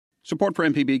Support for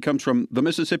MPB comes from the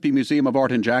Mississippi Museum of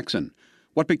Art in Jackson.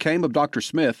 What Became of Dr.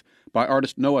 Smith by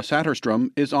artist Noah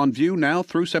Satterstrom is on view now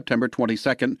through September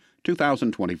 22,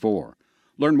 2024.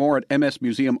 Learn more at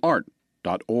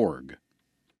msmuseumart.org.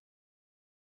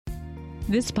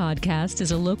 This podcast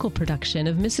is a local production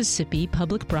of Mississippi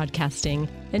Public Broadcasting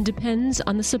and depends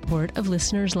on the support of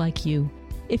listeners like you.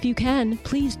 If you can,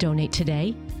 please donate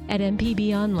today at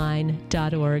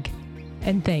mpbonline.org.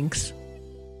 And thanks.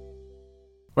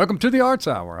 Welcome to the Arts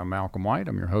Hour. I'm Malcolm White.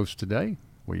 I'm your host today.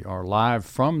 We are live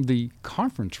from the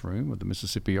conference room of the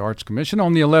Mississippi Arts Commission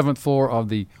on the 11th floor of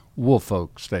the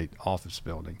Woolfolk State Office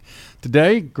Building.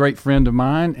 Today, great friend of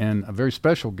mine and a very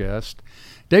special guest,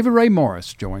 David Ray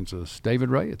Morris, joins us. David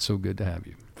Ray, it's so good to have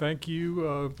you. Thank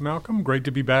you, Malcolm. Great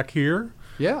to be back here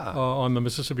on the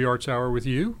Mississippi Arts Hour with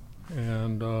you.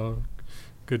 And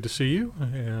good to see you.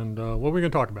 And what are we going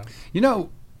to talk about? You know,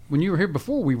 when you were here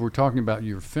before, we were talking about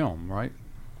your film, right?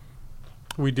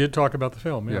 We did talk about the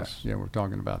film, yes. Yeah, we're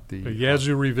talking about the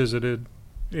Yazoo Revisited,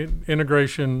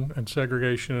 Integration and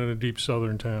Segregation in a Deep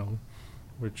Southern Town,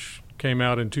 which came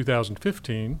out in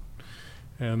 2015.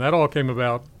 And that all came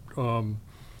about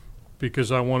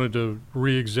because I wanted to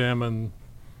re-examine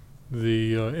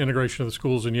the integration of the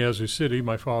schools in Yazoo City,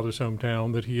 my father's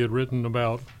hometown, that he had written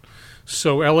about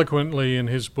so eloquently in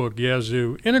his book,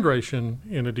 Yazoo, Integration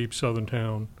in a Deep Southern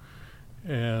Town.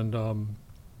 And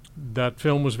that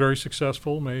film was very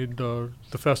successful, made the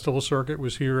festival circuit,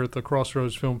 was here at the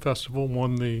Crossroads Film Festival,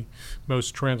 won the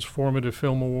Most Transformative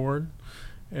Film Award.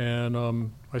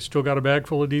 And I still got a bag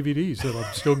full of DVDs that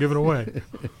I'm still giving away.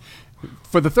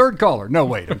 For the third caller. No,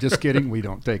 wait, I'm just kidding. We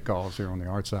don't take calls here on the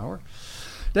Arts Hour.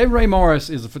 David Ray Morris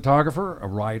is a photographer, a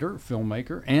writer,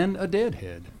 filmmaker, and a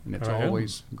deadhead. And it's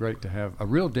always great to have a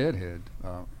real deadhead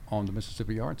on the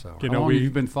Mississippi Arts Hour. How long have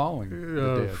you been following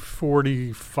the dead?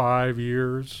 45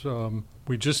 years.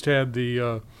 We just had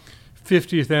the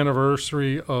 50th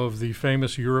anniversary of the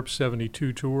famous Europe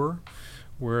 72 tour,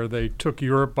 where they took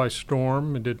Europe by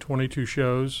storm and did 22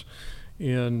 shows.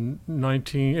 In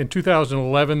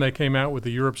 2011, they came out with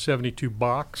the Europe 72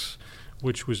 box,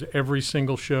 which was every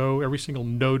single show, every single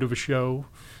note of a show,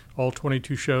 all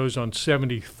 22 shows on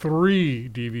 73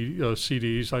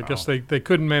 CDs. I guess they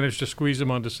couldn't manage to squeeze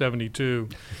them onto 72.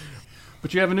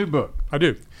 But you have a new book. I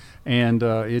do. And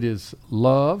it is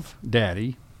Love,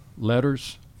 Daddy,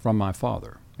 Letters from My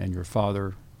Father. And your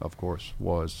father, of course,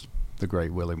 was the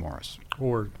great Willie Morris.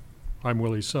 Or I'm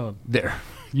Willie's son. There.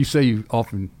 You say you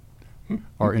often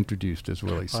are introduced as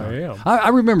Willie's son. I am. I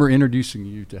remember introducing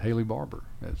you to Haley Barber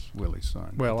as Willie's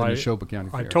son. Well, at the Neshoba County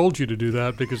Fair. I told you to do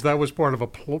that because that was part of a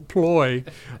ploy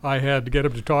I had to get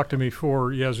him to talk to me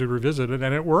for Yazoo Revisited,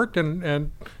 and it worked.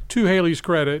 And to Haley's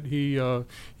credit, he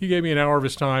gave me an hour of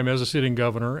his time as a sitting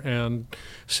governor and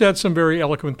said some very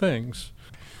eloquent things.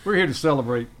 We're here to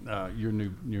celebrate your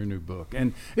new book.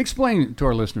 And explain to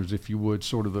our listeners, if you would,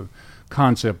 sort of the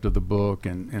concept of the book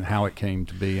and how it came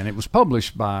to be. And it was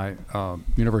published by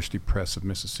University Press of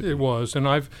Mississippi. It was.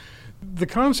 And the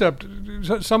concept,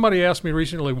 somebody asked me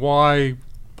recently why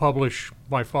publish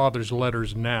my father's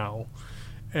letters now.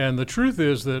 And the truth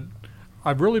is that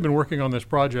I've really been working on this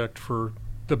project for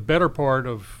the better part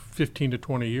of 15 to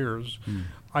 20 years.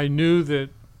 I knew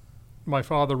that my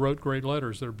father wrote great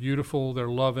letters. They're beautiful, they're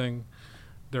loving,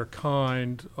 they're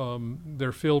kind,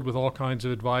 they're filled with all kinds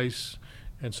of advice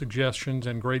and suggestions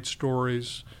and great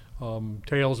stories,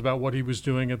 tales about what he was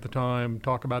doing at the time,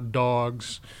 talk about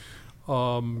dogs,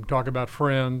 talk about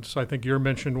friends. I think you're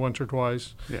mentioned once or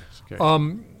twice. Yes.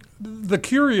 Okay. The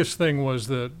curious thing was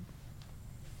that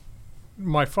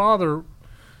my father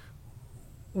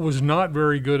was not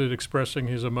very good at expressing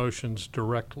his emotions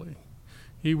directly.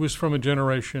 He was from a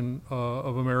generation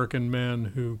of American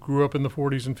men who grew up in the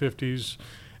 40s and 50s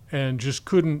and just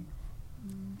couldn't.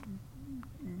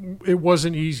 It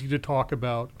wasn't easy to talk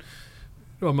about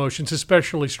emotions,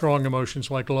 especially strong emotions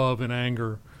like love and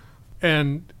anger.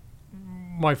 And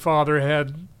my father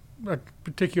had a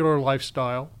particular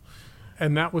lifestyle,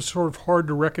 and that was sort of hard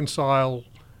to reconcile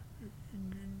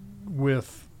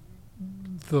with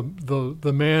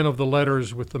the man of the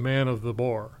letters with the man of the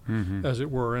bar, as it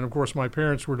were. And of course, my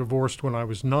parents were divorced when I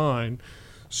was 9,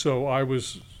 so I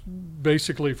was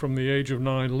basically from the age of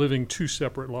 9 living two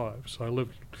separate lives. I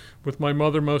lived with my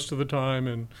mother most of the time,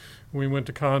 and we went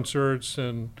to concerts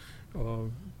and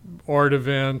art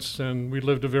events, and we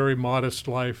lived a very modest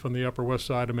life on the Upper West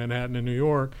Side of Manhattan in New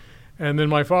York. And then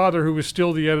my father, who was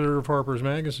still the editor of Harper's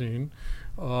Magazine,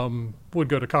 would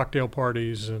go to cocktail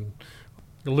parties and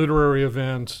literary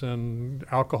events, and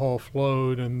alcohol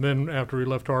flowed. And then after he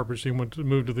left Harper's, he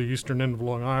moved to the eastern end of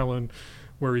Long Island,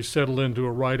 where he settled into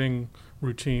a writing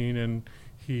routine. And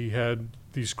he had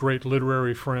these great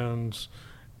literary friends,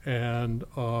 and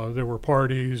there were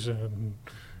parties and,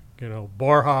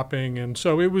 bar hopping. And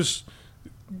so it was,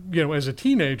 as a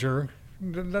teenager,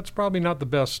 that's probably not the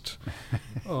best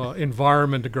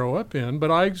environment to grow up in. But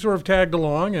I sort of tagged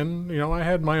along, and, I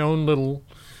had my own little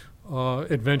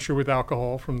adventure with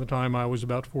alcohol from the time I was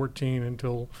about 14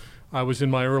 until I was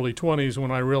in my early 20s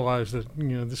when I realized that,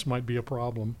 this might be a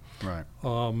problem. Right.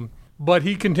 But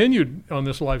he continued on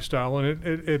this lifestyle, and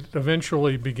it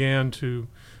eventually began to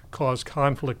cause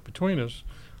conflict between us.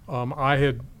 I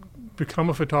had become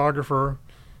a photographer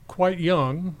quite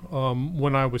young,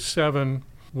 when I was 7,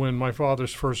 when my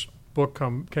father's first book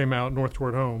came out, North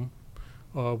Toward Home,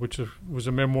 which was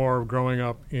a memoir of growing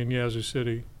up in Yazoo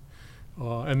City,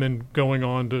 and then going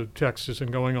on to Texas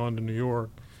and going on to New York.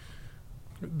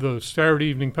 The Saturday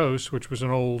Evening Post, which was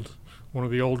one of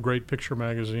the old great picture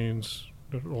magazines,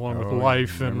 along with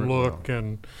Life and Look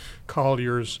and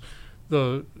Collier's,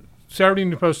 the Saturday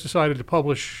Evening Post decided to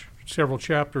publish several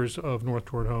chapters of North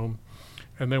Toward Home,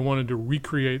 and they wanted to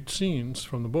recreate scenes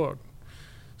from the book.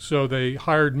 So they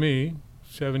hired me,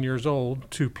 7 years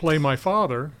old, to play my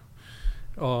father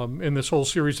in this whole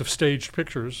series of staged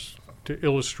pictures to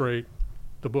illustrate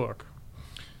the book.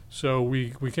 So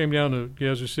we came down to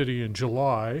Yazoo City in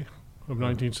July of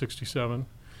 1967,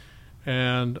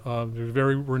 and there's a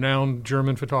very renowned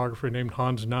German photographer named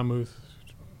Hans Namuth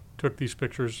took these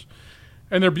pictures,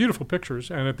 and they're beautiful pictures.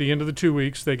 And at the end of the 2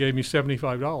 weeks, they gave me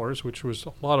 $75, which was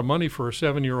a lot of money for a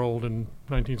 7-year-old in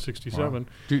 1967. Wow.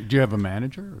 Do you have a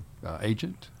manager,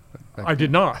 agent? I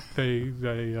did not.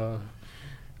 And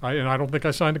I don't think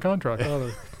I signed a contract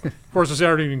either. Of course, the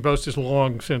Saturday Evening Post has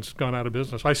long since gone out of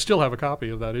business. I still have a copy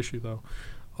of that issue, though.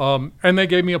 And they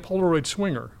gave me a Polaroid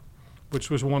Swinger, which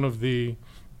was one of the,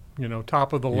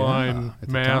 top-of-the-line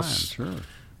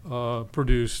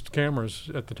mass-produced cameras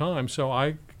at the time.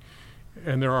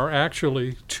 And there are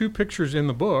actually 2 pictures in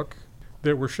the book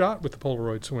that were shot with the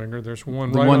Polaroid Swinger. There's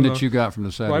one that you got from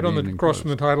the Saturday Evening across Post.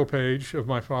 from the title page of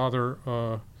my father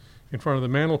in front of the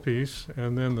mantelpiece,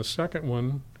 and then the second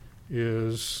one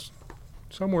is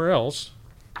somewhere else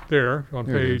there on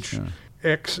page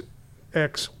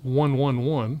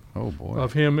XX111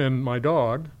 of him and my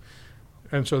dog.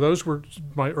 And so those were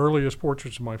my earliest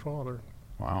portraits of my father.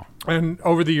 Wow. And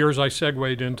over the years, I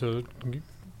segued into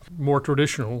more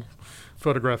traditional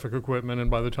photographic equipment,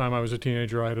 and by the time I was a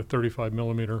teenager, I had a 35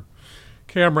 millimeter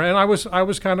camera. And I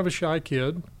was kind of a shy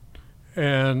kid,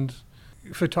 and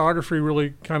photography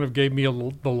really kind of gave me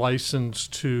the license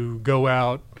to go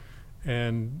out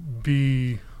and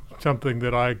be something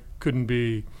that I couldn't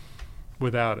be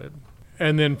without it.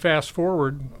 And then fast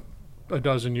forward a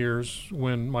dozen years,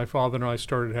 when my father and I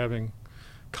started having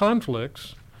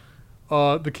conflicts,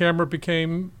 the camera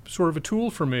became sort of a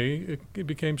tool for me. It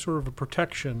became sort of a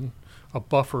protection, a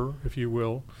buffer, if you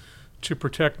will, to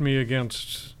protect me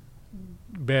against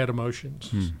bad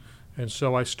emotions. And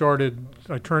so I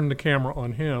turned the camera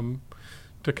on him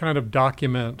to kind of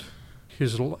document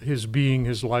his being,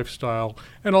 his lifestyle.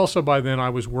 And also by then I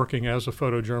was working as a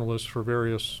photojournalist for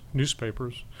various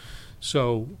newspapers.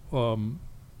 So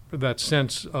that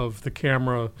sense of the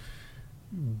camera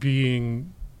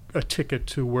being a ticket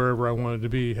to wherever I wanted to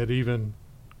be had even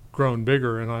grown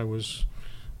bigger, and I was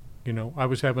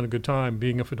having a good time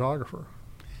being a photographer.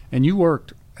 And you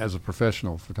worked as a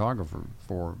professional photographer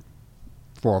for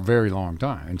a very long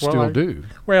time, and still do.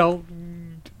 Well,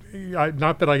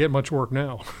 not that I get much work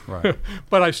now, right?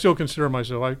 But I still consider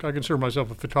myself. I consider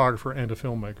myself a photographer and a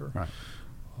filmmaker. Right.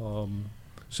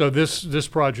 So this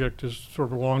project is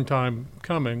sort of a long time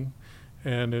coming,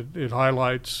 and it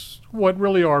highlights what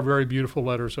really are very beautiful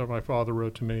letters that my father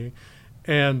wrote to me,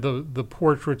 and the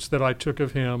portraits that I took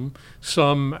of him.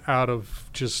 Some out of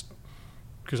just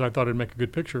because I thought it'd make a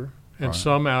good picture, and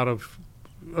some out of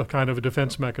a kind of a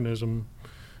defense mechanism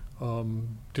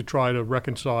to try to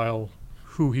reconcile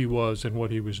who he was and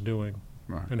what he was doing,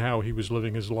 and how he was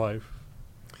living his life.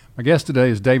 My guest today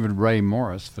is David Ray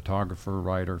Morris, photographer,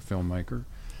 writer, filmmaker.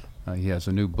 He has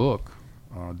a new book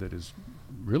that is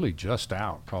really just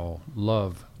out called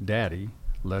Love, Daddy,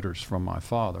 Letters from My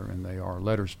Father, and they are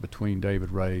letters between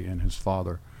David Ray and his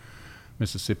father,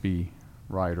 Mississippi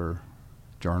writer,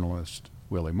 journalist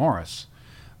Willie Morris.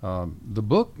 The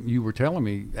book, you were telling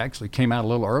me, actually came out a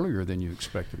little earlier than you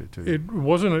expected it to. It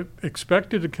wasn't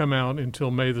expected to come out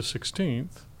until May the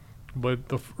 16th, but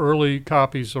the early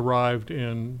copies arrived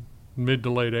in mid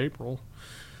to late April.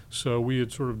 So we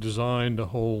had sort of designed a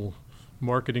whole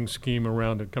marketing scheme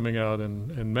around it coming out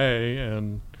in May,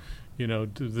 and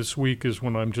this week is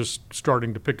when I'm just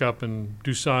starting to pick up and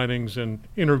do signings and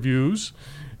interviews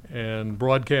and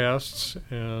broadcasts,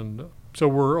 and So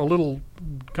we're a little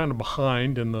kind of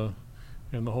behind in the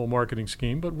whole marketing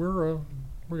scheme, but we're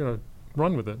going to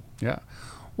run with it. Yeah.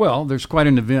 Well, there's quite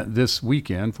an event this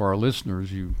weekend for our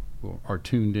listeners. You are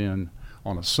tuned in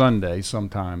on a Sunday,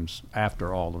 sometimes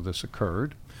after all of this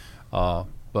occurred.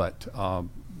 But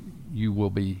you will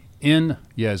be in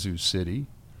Yazoo City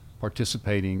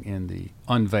participating in the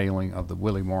unveiling of the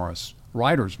Willie Morris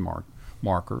Writers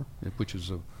Marker, which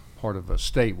is a part of a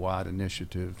statewide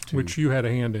initiative. Which you had a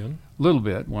hand in. A little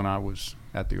bit when I was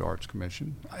at the Arts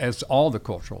Commission, as all the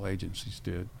cultural agencies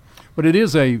did. But it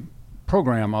is a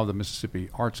program of the Mississippi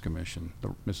Arts Commission,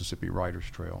 the Mississippi Writers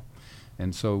Trail.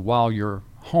 And so while you're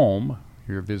home,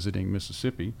 here visiting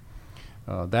Mississippi,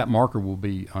 that marker will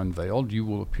be unveiled. You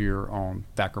will appear on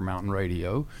Thacker Mountain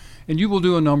Radio, and you will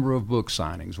do a number of book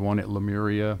signings, one at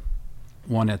Lemuria,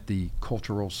 one at the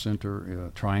Cultural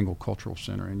Center, Triangle Cultural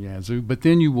Center in Yazoo. But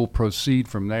then you will proceed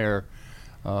from there,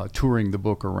 touring the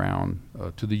book around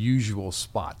to the usual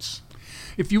spots.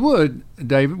 If you would,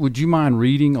 David, would you mind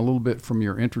reading a little bit from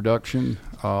your introduction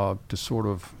to sort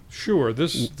of Sure.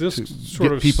 This sort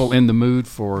get of people in the mood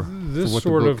for what the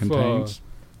book contains?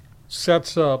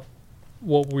 Sets up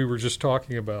what we were just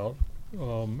talking about,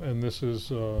 and this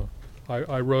is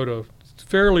I wrote a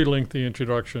fairly lengthy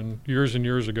introduction years and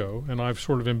years ago, and I've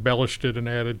sort of embellished it and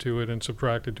added to it and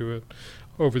subtracted to it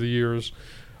over the years.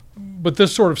 But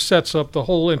this sort of sets up, the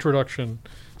whole introduction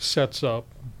sets up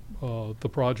the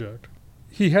project.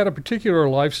 He had a particular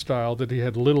lifestyle that he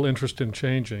had little interest in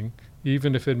changing,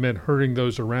 even if it meant hurting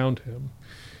those around him.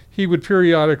 He would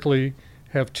periodically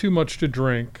have too much to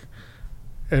drink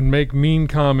and make mean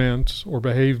comments or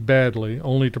behave badly,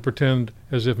 only to pretend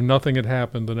as if nothing had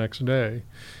happened the next day.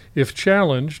 If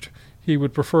challenged, he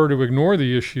would prefer to ignore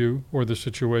the issue or the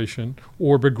situation,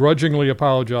 or begrudgingly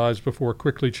apologize before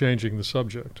quickly changing the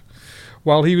subject.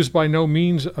 While he was by no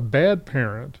means a bad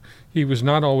parent, he was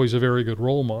not always a very good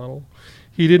role model.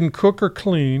 He didn't cook or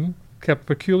clean, kept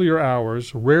peculiar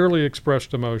hours, rarely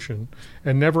expressed emotion,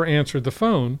 and never answered the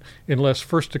phone unless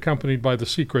first accompanied by the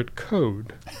secret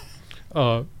code.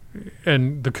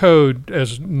 And the code,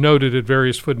 as noted at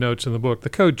various footnotes in the book, the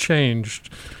code changed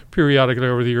periodically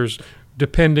over the years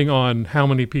depending on how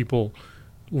many people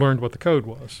learned what the code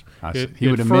was. He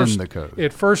would amend the code.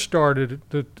 It first started,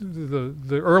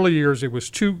 the early years, it was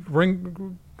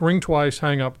ring twice,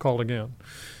 hang up, call again.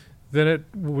 Then it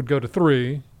would go to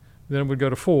 3, then it would go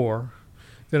to 4,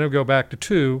 then it would go back to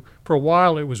 2. For a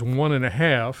while it was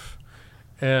 1.5,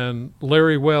 and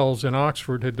Larry Wells in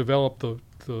Oxford had developed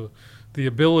the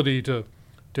ability to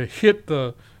hit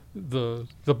the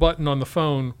button on the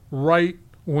phone right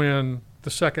when the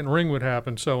second ring would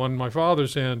happen. So on my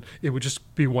father's end, it would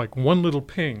just be like one little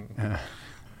ping.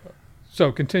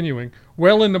 So continuing,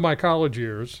 well into my college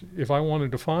years, if I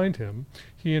wanted to find him,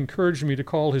 he encouraged me to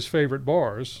call his favorite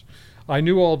bars. I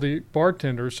knew all the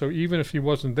bartenders, so even if he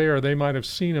wasn't there, they might have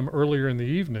seen him earlier in the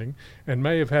evening and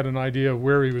may have had an idea of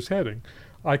where he was heading.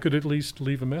 I could at least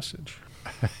leave a message.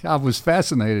 I was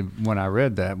fascinated when I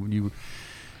read that. When you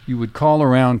would call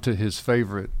around to his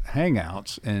favorite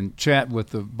hangouts and chat with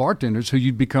the bartenders who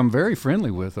you'd become very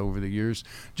friendly with over the years,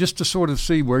 just to sort of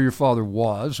see where your father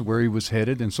was, where he was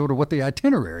headed, and sort of what the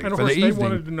itinerary and for the evening. And of course, they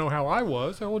wanted to know how I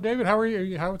was. Well, David, how are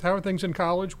you? How are things in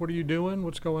college? What are you doing?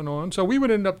 What's going on? So I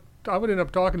would end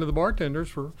up talking to the bartenders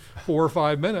for 4 or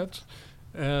 5 minutes,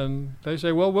 and they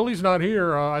say, well, Willie's not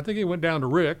here. I think he went down to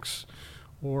Rick's,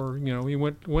 or he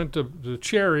went to the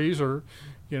Cherries, or.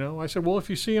 I said, well, if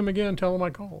you see him again, tell him I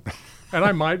called. And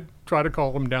I might try to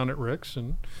call him down at Rick's,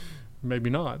 and maybe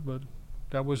not, but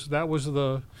that was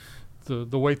the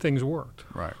way things worked.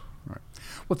 Right.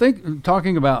 Well,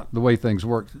 talking about the way things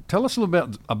worked, tell us a little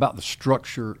bit about the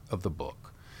structure of the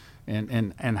book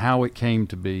and how it came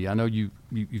to be. I know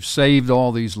you've saved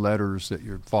all these letters that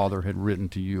your father had written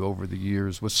to you over the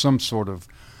years with some sort of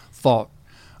thought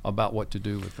about what to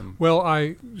do with them. Well,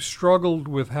 I struggled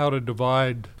with how to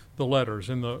divide the letters.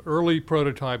 In the early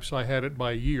prototypes, I had it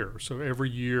by year. So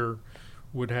every year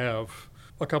would have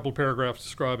a couple paragraphs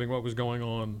describing what was going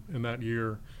on in that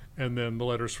year, and then the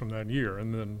letters from that year.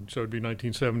 And then, so it'd be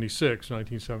 1976,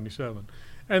 1977.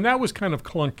 And that was kind of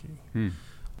clunky.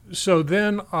 So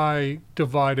then I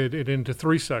divided it into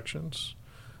 3 sections.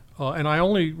 And I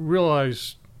only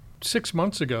realized 6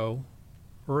 months ago,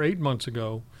 or 8 months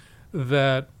ago,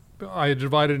 that I had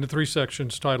divided into 3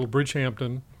 sections titled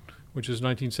Bridgehampton, which is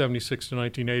 1976 to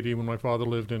 1980 when my father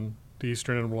lived in the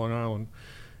eastern end of Long Island,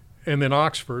 and then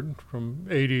Oxford from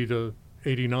 80 to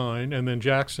 89, and then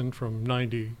Jackson from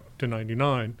 90 to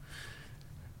 99.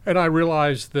 And I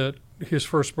realized that his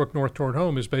first book, North Toward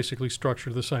Home, is basically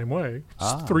structured the same way.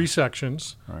 It's 3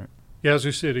 sections, right.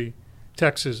 Yazoo City,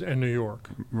 Texas, and New York.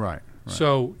 Right.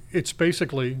 So it's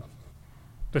basically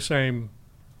the same.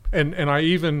 And I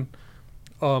even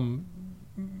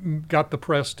got the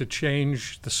press to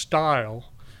change the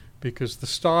style, because the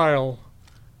style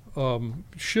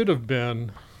should have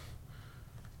been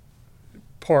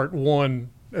Part 1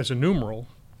 as a numeral.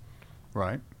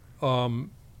 Right.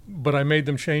 But I made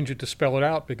them change it to spell it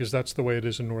out, because that's the way it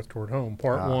is in North Toward Home.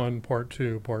 Part 1, Part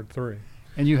 2, Part 3.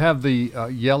 And you have the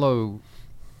yellow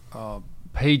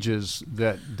pages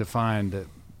that define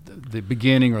the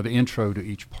beginning or the intro to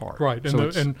each part. Right. So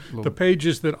And the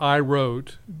pages that I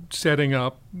wrote setting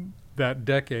up that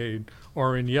decade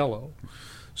are in yellow.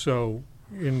 So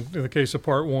in the case of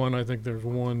Part 1, I think there's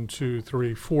 1, 2,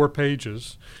 3, 4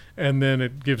 pages, and then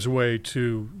it gives way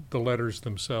to the letters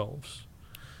themselves.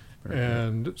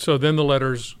 And so then the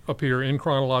letters appear in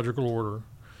chronological order,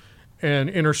 and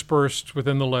interspersed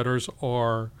within the letters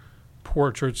are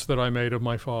portraits that I made of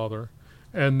my father.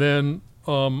 And then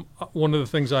one of the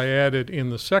things I added in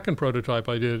the second prototype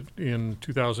I did in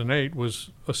 2008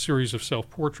 was a series of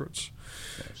self-portraits.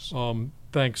 Yes.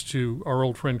 Thanks to our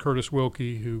old friend Curtis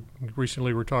Wilkie, who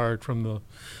recently retired from the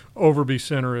Overby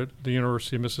Center at the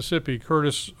University of Mississippi.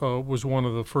 Curtis was one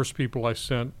of the first people I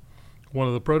sent one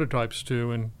of the prototypes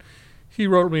to, and he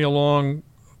wrote me a long,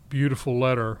 beautiful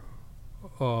letter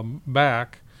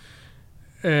back.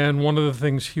 And one of the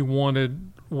things he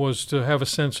wanted was to have a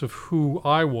sense of who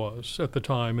I was at the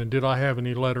time, and did I have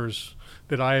any letters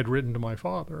that I had written to my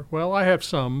father. Well, I have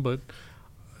some, but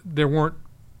there weren't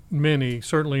many,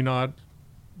 certainly not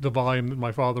the volume that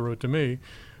my father wrote to me.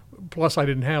 Plus, I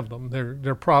didn't have them.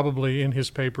 They're probably in his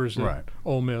papers at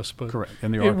Ole Miss, but correct.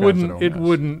 In the archives at Ole Miss. It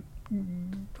wouldn't.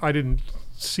 I didn't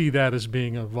see that as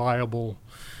being a viable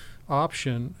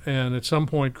option. And at some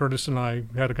point, Curtis and I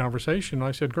had a conversation.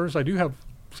 I said, Curtis, I do have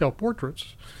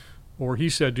self-portraits. Or he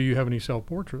said, do you have any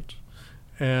self-portraits?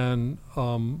 And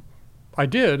I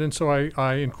did. And so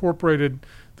I incorporated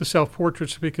the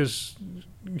self-portraits because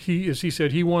as he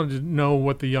said, he wanted to know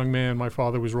what the young man my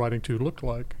father was writing to looked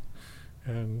like.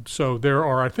 And so there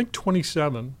are, I think,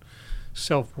 27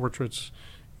 self-portraits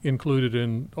included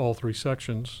in all 3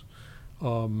 sections,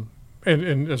 and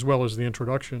as well as the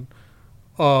introduction.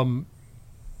 And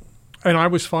I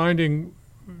was finding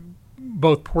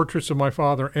both portraits of my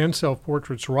father and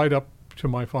self-portraits right up to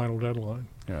my final deadline.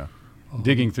 Yeah,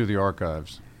 digging through the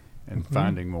archives and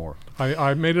finding more.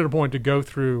 I made it a point to go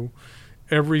through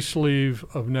every sleeve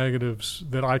of negatives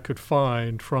that I could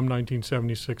find from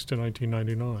 1976 to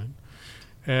 1999.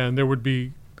 And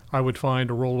I would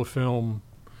find a roll of film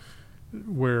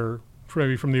where,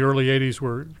 maybe from the early 80s,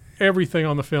 where everything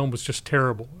on the film was just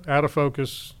terrible, out of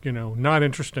focus, not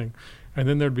interesting. And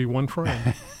then there'd be one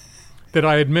frame that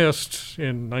I had missed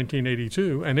in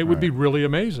 1982, and it would be really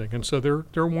amazing. And so there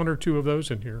are 1 or 2 of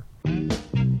those in here.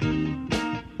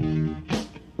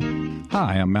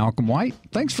 Hi, I'm Malcolm White.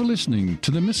 Thanks for listening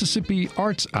to the Mississippi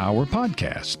Arts Hour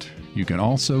podcast. You can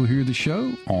also hear the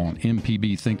show on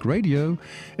MPB Think Radio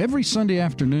every Sunday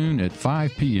afternoon at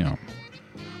 5 p.m.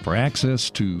 For access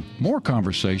to more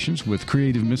conversations with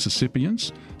creative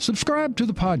Mississippians, subscribe to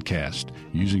the podcast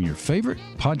using your favorite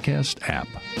podcast app.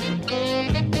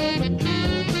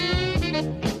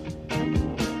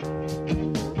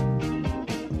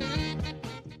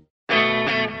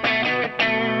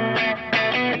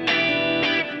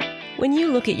 When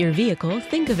you look at your vehicle,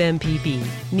 think of MPB.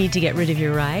 Need to get rid of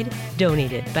your ride?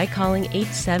 Donate it by calling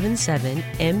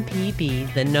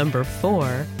 877-MPB, the number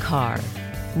 4, CAR.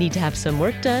 Need to have some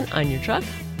work done on your truck?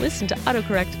 Listen to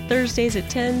AutoCorrect Thursdays at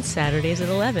 10, Saturdays at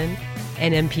 11.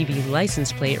 An MPB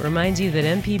license plate reminds you that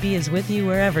MPB is with you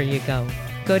wherever you go.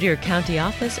 Go to your county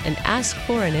office and ask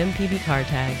for an MPB car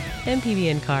tag. MPB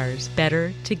and cars,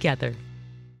 better together.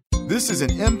 This is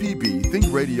an MPB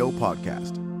Think Radio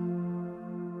podcast.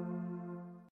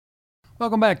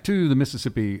 Welcome back to the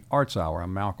Mississippi Arts Hour.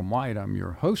 I'm Malcolm White. I'm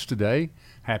your host today.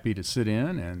 Happy to sit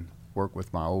in and work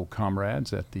with my old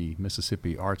comrades at the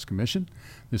Mississippi Arts Commission.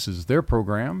 This is their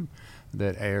program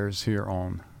that airs here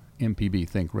on MPB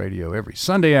Think Radio every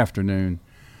Sunday afternoon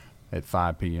at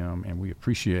 5 p.m., and we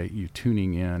appreciate you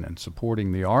tuning in and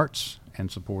supporting the arts and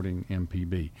supporting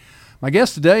MPB. My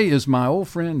guest today is my old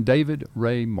friend David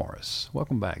Ray Morris.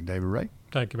 Welcome back, David Ray.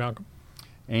 Thank you, Malcolm.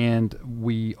 And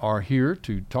we are here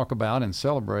to talk about and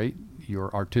celebrate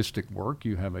your artistic work.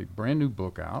 You have a brand new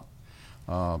book out,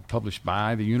 published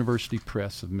by the University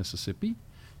Press of Mississippi,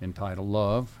 entitled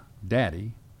Love,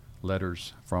 Daddy,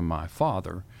 Letters from My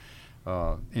Father.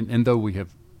 And though we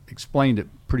have explained it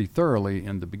pretty thoroughly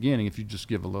in the beginning, if you just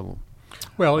give a little...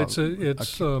 Well, it's a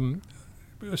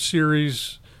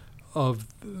series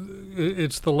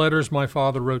it's the letters my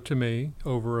father wrote to me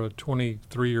over a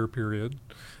 23-year period,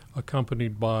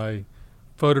 accompanied by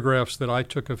photographs that I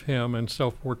took of him and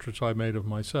self-portraits I made of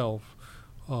myself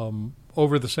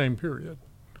over the same period.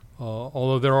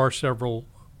 Although there are several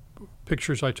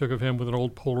pictures I took of him with an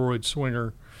old Polaroid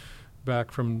Swinger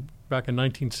back in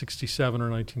 1967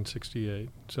 or 1968.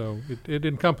 So it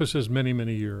encompasses many,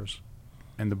 many years.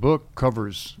 And the book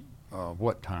covers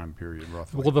what time period,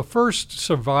 roughly? Well, the first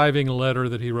surviving letter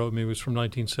that he wrote me was from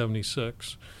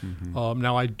 1976. Mm-hmm.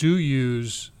 Now, I do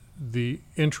use the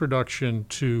introduction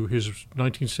to his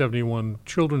 1971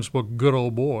 children's book, Good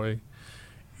Old Boy,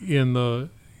 in the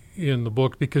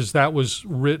book because that was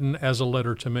written as a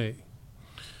letter to me.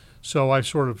 So I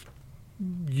sort of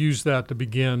used that to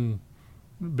begin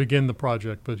the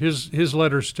project. But his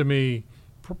letters to me,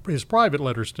 his private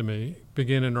letters to me,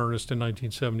 began in earnest in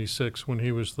 1976 when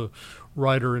he was the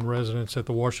writer in residence at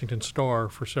the Washington Star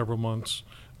for several months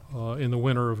in the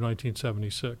winter of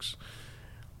 1976.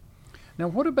 Now,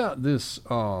 what about this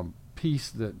piece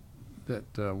that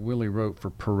Willie wrote for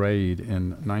Parade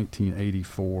in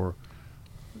 1984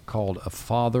 called A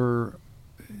Father?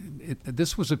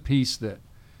 This was a piece that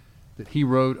he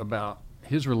wrote about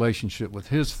his relationship with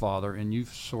his father, and you've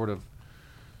sort of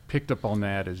picked up on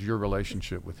that as your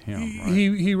relationship with him, right?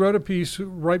 He wrote a piece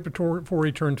right before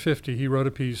he turned 50. He wrote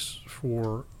a piece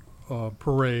for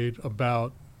Parade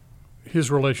about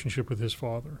his relationship with his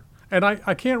father. And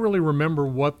I can't really remember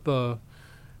what the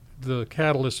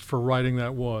catalyst for writing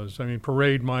that was. I mean,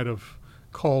 Parade might have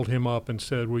called him up and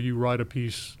said, will you write a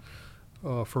piece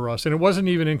for us? And it wasn't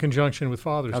even in conjunction with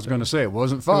Father's Day. I was going to say, it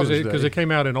wasn't Father's Day. Because it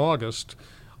came out in August.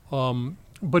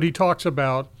 But he talks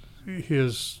about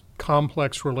his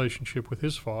complex relationship with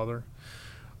his father,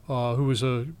 who was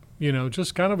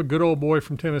just kind of a good old boy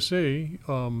from Tennessee,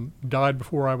 died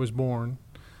before I was born.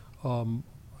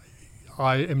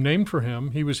 I am named for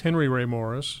him. He was Henry Ray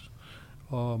Morris.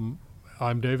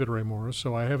 I'm David Ray Morris,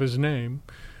 so I have his name.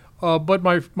 But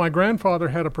my grandfather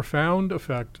had a profound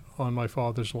effect on my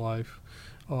father's life.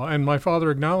 And my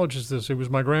father acknowledges this. It was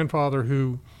my grandfather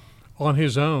who, on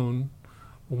his own,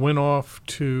 went off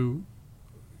to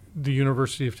the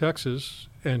University of Texas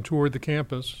and toured the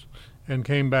campus and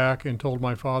came back and told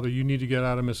my father, you need to get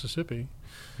out of Mississippi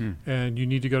and you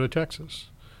need to go to Texas.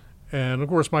 And, of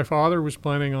course, my father was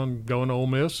planning on going to Ole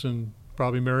Miss and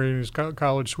probably marrying his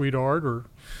college sweetheart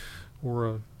or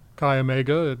a Chi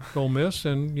Omega at Ole Miss.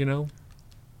 And,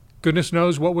 goodness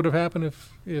knows what would have happened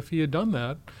if he had done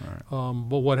that. Right.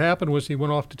 But what happened was he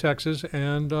went off to Texas,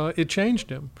 and it changed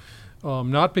him.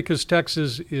 Not because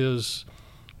Texas is,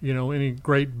 any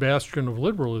great bastion of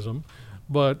liberalism,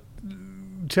 but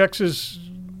Texas,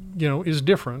 is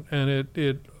different, and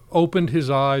it opened his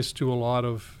eyes to a lot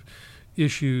of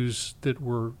issues that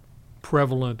were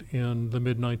prevalent in the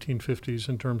mid-1950s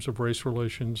in terms of race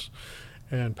relations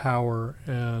and power.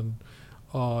 And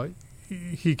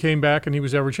he came back and he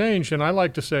was ever changed. And I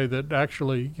like to say that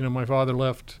actually, my father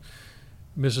left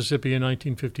Mississippi in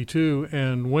 1952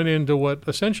 and went into what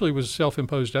essentially was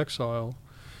self-imposed exile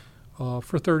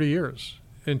for 30 years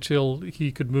until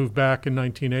he could move back in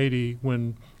 1980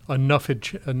 when enough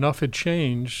had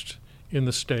changed in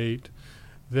the state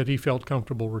that he felt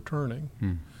comfortable returning.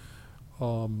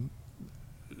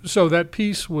 So that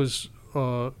piece was,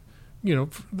 the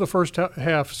first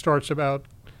half starts about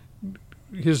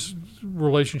his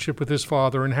relationship with his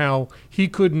father and how he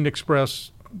couldn't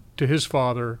express to his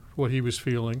father what he was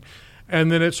feeling.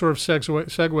 And then it sort of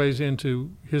segues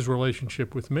into his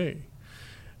relationship with me.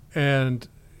 And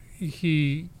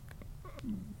he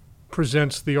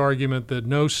presents the argument that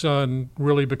no son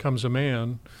really becomes a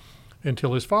man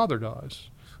until his father dies.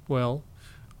 Well,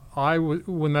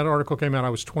 when that article came out, I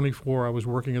was 24. I was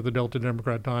working at the Delta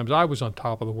Democrat Times. I was on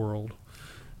top of the world.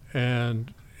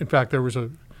 And, in fact, there's a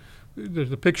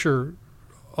picture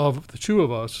of the two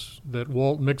of us that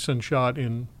Walt Nixon shot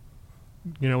in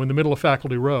the middle of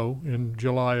Faculty Row in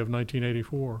July of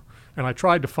 1984. And I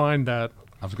tried to find that.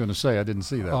 I was going to say, I didn't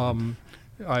see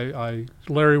that.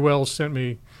 Larry Wells sent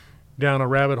me down a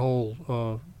rabbit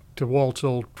hole to Walt's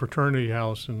old fraternity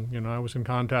house, and I was in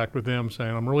contact with them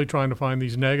saying, I'm really trying to find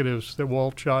these negatives that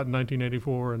Walt shot in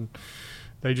 1984, and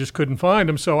they just couldn't find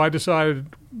them. So I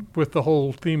decided, with the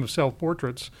whole theme of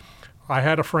self-portraits, I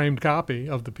had a framed copy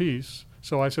of the piece.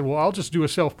 So I said, well, I'll just do a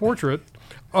self-portrait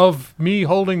of me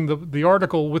holding the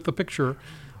article with the picture.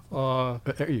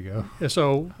 There you go.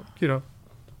 So,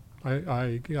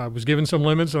 I was given some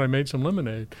lemons and I made some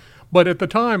lemonade. But at the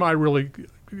time, I really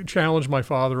challenged my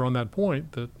father on that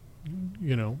point that,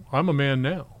 I'm a man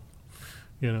now,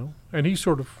 and he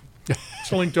sort of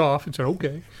slinked off and said,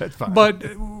 okay. That's fine. But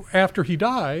after he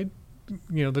died,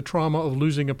 the trauma of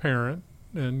losing a parent,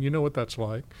 and you know what that's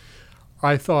like,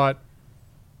 I thought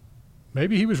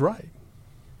maybe he was right.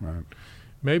 Right.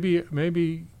 Maybe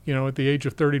at the age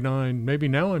of 39, maybe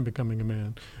now I'm becoming a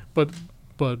man. But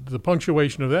the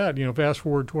punctuation of that, fast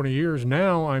forward 20 years,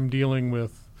 now I'm dealing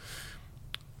with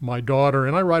my daughter,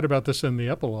 and I write about this in the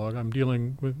epilogue. I'm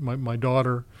dealing with my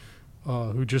daughter,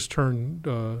 who just turned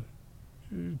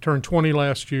 20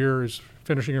 last year, is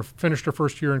finished her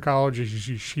first year in college.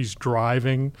 She's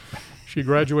driving. She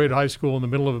graduated high school in the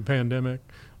middle of a pandemic.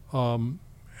 And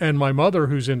my mother,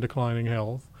 who's in declining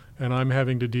health, and I'm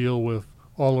having to deal with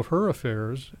all of her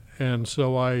affairs. And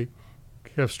so I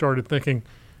have started thinking,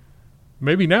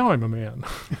 maybe now I'm a man.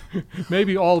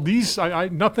 Maybe all these,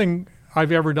 nothing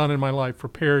I've ever done in my life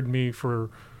prepared me for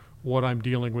what I'm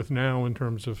dealing with now in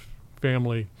terms of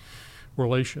family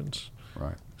relations.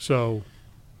 Right. So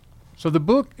the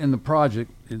book and the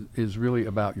project is really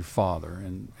about your father,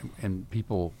 and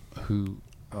people who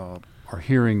are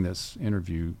hearing this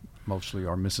interview mostly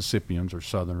are Mississippians or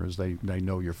Southerners. They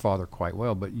know your father quite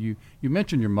well. But you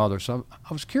mentioned your mother, so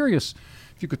I was curious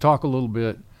if you could talk a little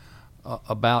bit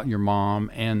about your mom,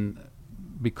 and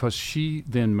because she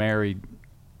then married,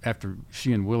 after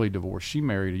she and Willie divorced, she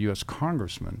married a U.S.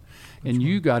 congressman, and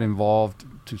you got involved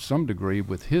to some degree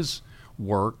with his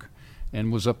work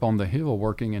and was up on the Hill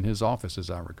working in his office, as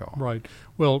I recall. Right.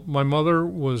 Well, my mother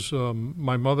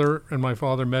and my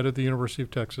father met at the University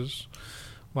of Texas.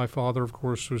 My father, of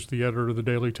course, was the editor of the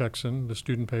Daily Texan, the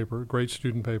student paper, great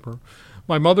student paper.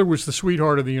 My mother was the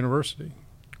sweetheart of the university,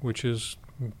 which is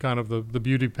kind of the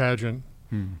beauty pageant,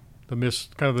 the Miss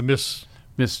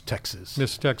Texas.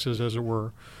 Miss Texas, as it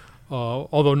were.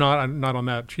 Although not on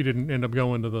that. She didn't end up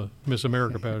going to the Miss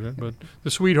America pageant. But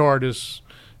the sweetheart is,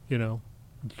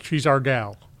 she's our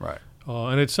gal. Right.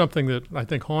 And it's something that I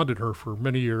think haunted her for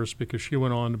many years, because she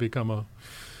went on to become a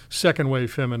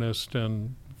second-wave feminist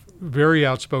and very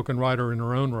outspoken writer in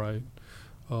her own right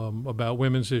about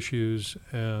women's issues.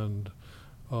 And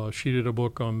she did a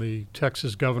book on the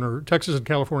Texas and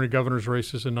California governor's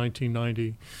races in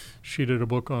 1990. She did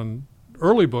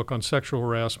early book on sexual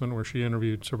harassment, where she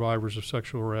interviewed survivors of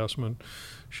sexual harassment.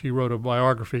 She wrote a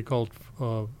biography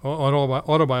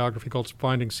autobiography called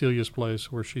Finding Celia's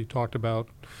Place, where she talked about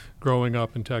growing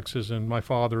up in Texas, and my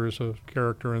father is a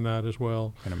character in that as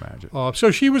well. I can imagine.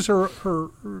 So she was her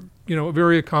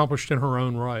very accomplished in her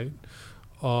own right.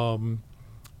 And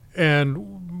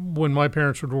when my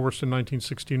parents were divorced in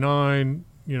 1969,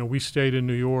 we stayed in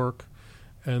New York,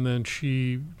 and then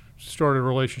she started a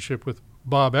relationship with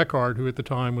Bob Eckhardt, who at the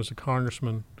time was a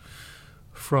congressman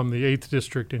from the 8th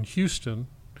District in Houston,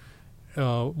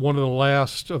 one of the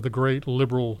last of the great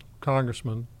liberal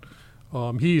congressmen.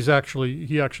 He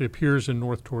actually appears in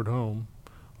North Toward Home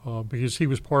because he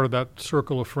was part of that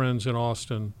circle of friends in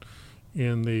Austin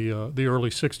in the early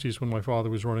 60s when my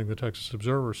father was running the Texas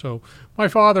Observer. So my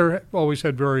father always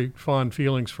had very fond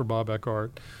feelings for Bob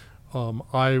Eckhardt.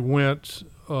 I went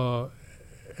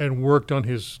and worked on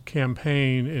his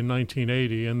campaign in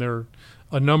 1980, and there are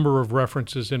a number of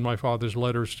references in my father's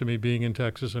letters to me being in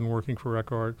Texas and working for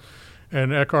Eckhardt.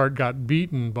 And Eckhardt got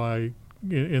beaten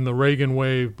in the Reagan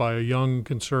wave by a young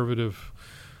conservative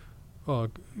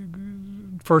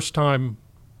first-time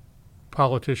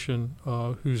politician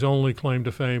whose only claim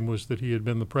to fame was that he had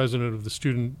been the president of the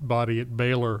student body at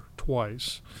Baylor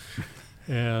twice.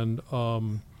 And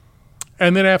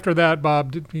then after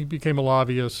that, he became a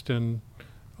lobbyist and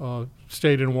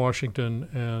stayed in Washington,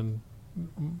 and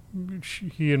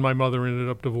he and my mother ended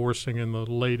up divorcing in the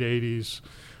late 80s.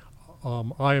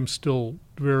 I am still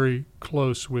very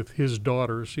close with his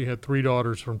daughters. He had 3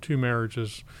 daughters from 2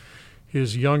 marriages.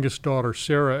 His youngest daughter,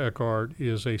 Sarah Eckhardt,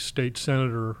 is a state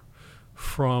senator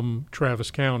from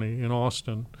Travis County in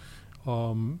Austin.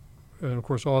 And, of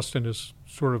course, Austin is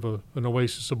sort of an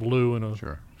oasis of blue and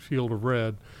a field of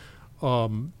red.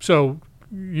 So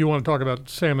you want to talk about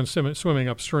salmon swimming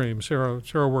upstream.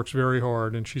 Sarah works very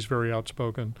hard, and she's very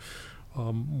outspoken.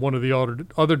 One of the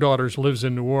other daughters lives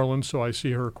in New Orleans, so I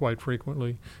see her quite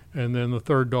frequently. And then the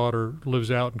third daughter lives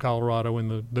out in Colorado in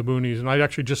the boonies. And I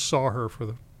actually just saw her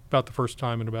for about the first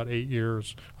time in about 8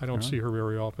 years. I don't see her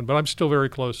very often, but I'm still very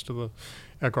close to the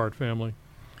Eckhardt family.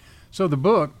 So the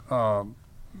book,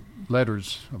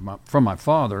 Letters from My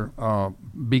Father,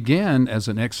 began as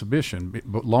an exhibition,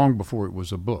 but long before it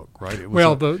was a book, right? It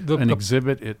was an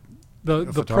exhibit.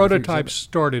 The prototype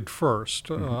started first.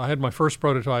 I had my first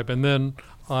prototype, and then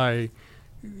I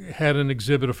had an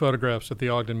exhibit of photographs at the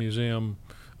Ogden Museum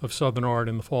of Southern Art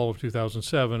in the fall of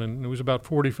 2007, and it was about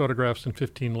 40 photographs and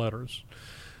 15 letters.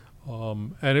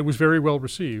 And it was very well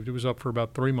received. It was up for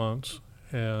about 3 months,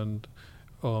 and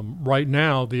right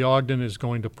now, the Ogden is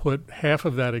going to put half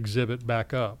of that exhibit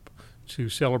back up to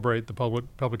celebrate the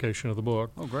publication of the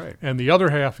book. Oh, great. And the other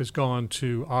half has gone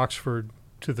to Oxford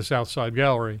to the Southside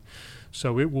Gallery.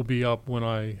 So it will be up when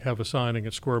I have a signing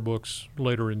at Square Books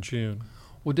later in June.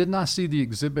 Well, didn't I see the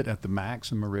exhibit at the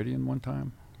Max in Meridian one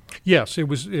time? Yes,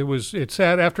 it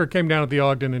sat after it came down at the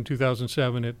Ogden in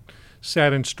 2007. It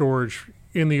sat in storage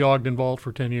in the Ogden vault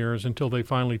for 10 years until they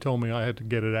finally told me I had to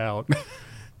get it out.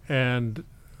 And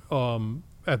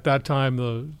at that time,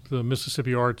 the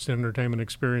Mississippi Arts and Entertainment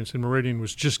Experience in Meridian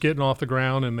was just getting off the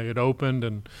ground, and they had opened,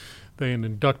 and they had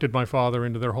inducted my father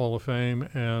into their Hall of Fame.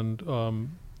 And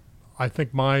I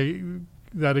think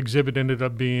that exhibit ended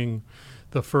up being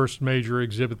the first major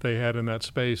exhibit they had in that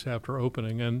space after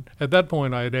opening. And at that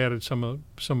point, I had added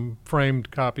some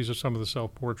framed copies of some of the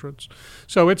self-portraits.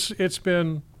 So it's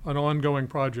been an ongoing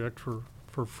project for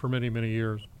many, many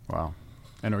years. Wow.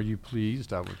 And are you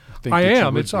pleased? I would think I that you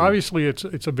am. would It's be. obviously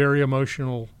it's a very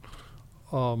emotional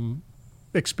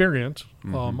experience.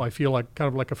 Mm-hmm. I feel like kind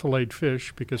of like a filleted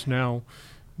fish, because now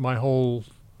my whole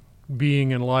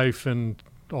being in life and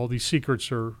all these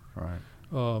secrets are Right.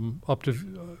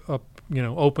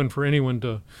 open for anyone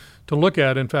to look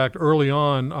at. In fact, early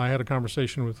on, I had a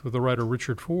conversation with the writer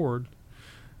Richard Ford,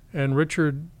 and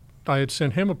Richard, I had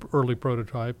sent him an early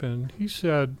prototype, and he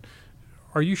said,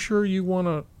 "Are you sure you want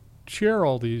to share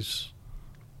all these?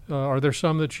 Are there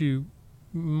some that you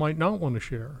might not want to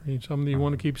share? Some that you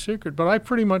want to keep secret?" But I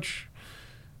pretty much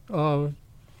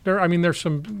there's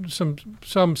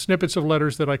some snippets of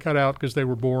letters that I cut out because they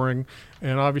were boring,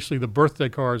 and obviously the birthday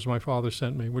cards my father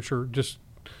sent me, which are just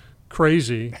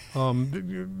crazy,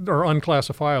 are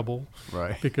unclassifiable.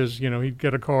 Right. Because he'd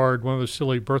get a card, one of those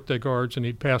silly birthday cards, and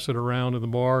he'd pass it around in the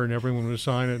bar, and everyone would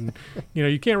sign it. And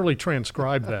you can't really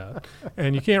transcribe that,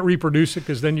 and you can't reproduce it,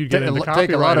 because then you get into copyright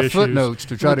take a lot of issues. footnotes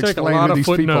to try to explain who these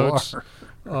people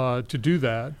are. To do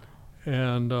that,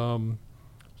 and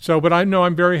but I know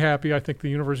I'm very happy. I think the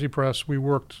University Press, we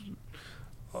worked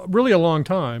really a long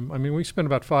time. I mean, we spent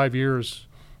about 5 years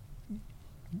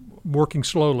working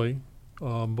slowly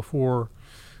before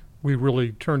we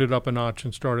really turned it up a notch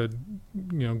and started,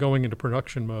 going into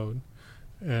production mode.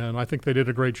 And I think they did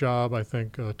a great job. I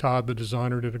think Todd, the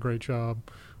designer, did a great job.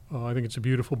 I think it's a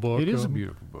beautiful book. It is a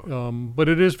beautiful book. But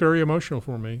it is very emotional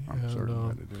for me. I'm certain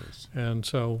that it is. And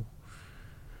so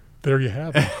there you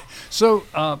have it. So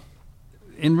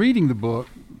in reading the book,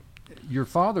 your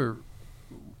father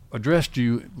addressed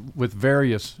you with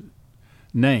various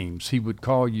names. He would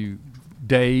call you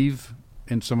Dave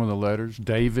in some of the letters,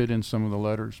 David in some of the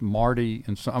letters, Marty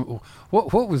in some.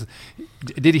 What was?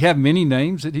 Did he have many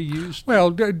names that he used?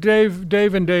 Well,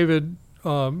 Dave and David,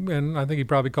 and I think he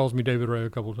probably calls me David Ray a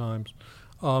couple of times.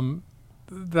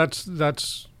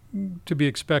 That's to be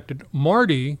expected.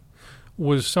 Marty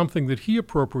was something that he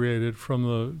appropriated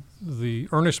from the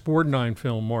Ernest Borgnine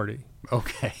film Marty.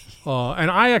 Okay. And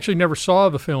I actually never saw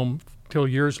the film till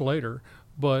years later,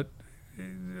 but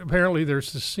apparently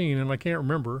there's this scene, and I can't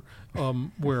remember,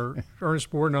 where Ernest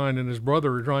Borgnine and his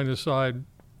brother are trying to decide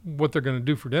what they're going to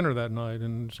do for dinner that night.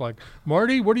 And it's like,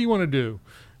 "Marty, what do you want to do?"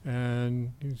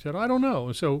 And he said, "I don't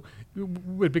know." So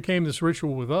it became this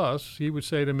ritual with us. He would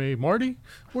say to me, "Marty,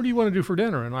 what do you want to do for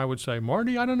dinner?" And I would say,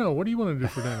 "Marty, I don't know. What do you want to do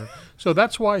for dinner?" So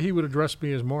that's why he would address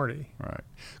me as Marty. Right.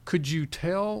 Could you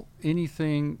tell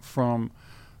anything from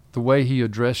the way he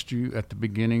addressed you at the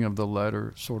beginning of the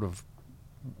letter, sort of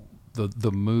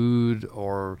the mood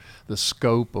or the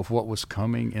scope of what was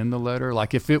coming in the letter?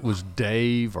 Like if it was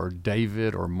Dave or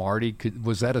David or Marty,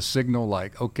 was that a signal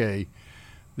like, okay,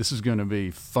 this is going to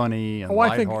be funny and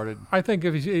lighthearted? I think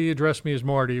if he addressed me as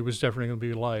Marty, it was definitely going to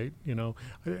be light,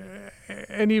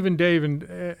 And even Dave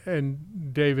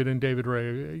and David and David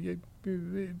Ray,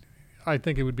 I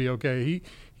think it would be okay.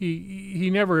 He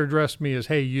never addressed me as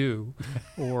 "Hey you,"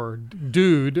 or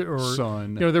 "Dude," or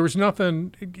 "Son." There was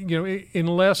nothing.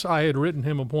 Unless I had written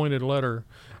him a pointed letter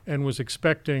and was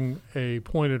expecting a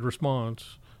pointed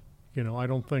response. I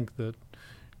don't think that.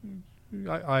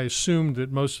 I assumed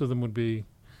that most of them would be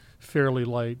fairly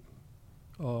light.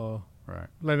 Right.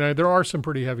 There are some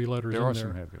pretty heavy letters. There are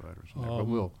some heavy letters in there, but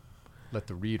we'll let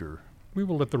the reader. We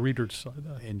will let the reader decide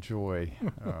that. Enjoy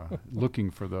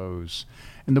looking for those.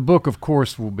 And the book, of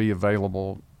course, will be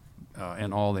available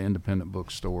in all the independent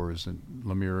bookstores in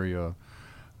Lemuria,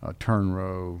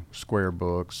 Turnrow, Square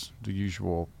Books, the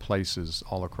usual places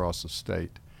all across the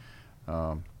state.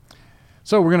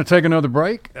 So we're going to take another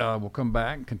break. We'll come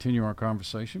back and continue our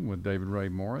conversation with David Ray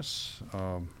Morris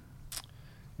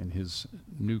in his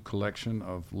new collection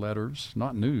of letters.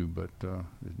 Not new, but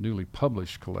his newly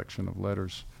published collection of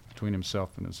letters between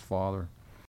himself and his father.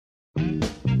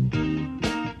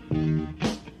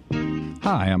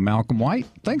 Hi, I'm Malcolm White.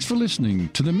 Thanks for listening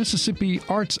to the Mississippi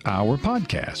Arts Hour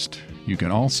podcast. You can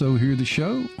also hear the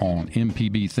show on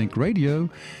MPB Think Radio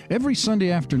every Sunday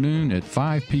afternoon at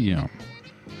 5 p.m.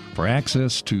 For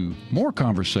access to more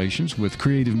conversations with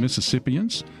creative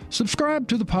Mississippians, subscribe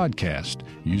to the podcast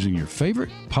using your favorite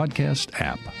podcast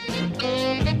app.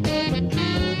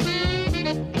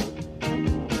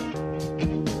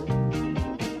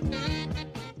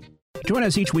 Join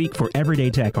us each week for Everyday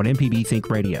Tech on MPB Think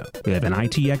Radio. We have an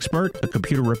IT expert, a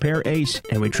computer repair ace,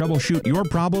 and we troubleshoot your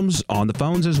problems on the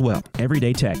phones as well.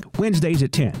 Everyday Tech, Wednesdays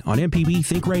at 10 on MPB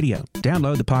Think Radio.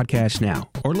 Download the podcast now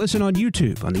or listen on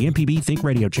YouTube on the MPB Think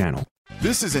Radio channel.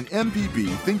 This is an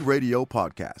MPB Think Radio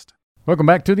podcast. Welcome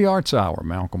back to the Arts Hour.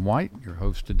 Malcolm White, your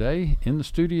host today, in the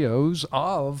studios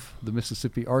of the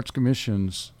Mississippi Arts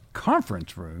Commission's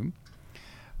conference room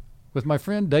with my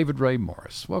friend David Ray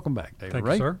Morris. Welcome back, David Thank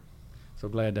Ray. you, sir. So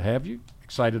glad to have you.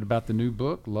 Excited about the new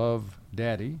book, Love,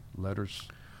 Daddy, Letters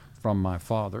from My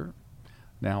Father,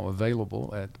 now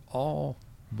available at all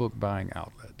book buying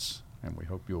outlets, and we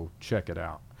hope you'll check it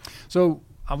out. So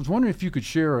I was wondering if you could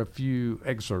share a few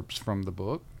excerpts from the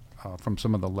book, from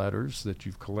some of the letters that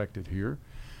you've collected here,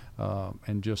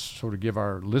 and just sort of give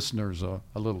our listeners a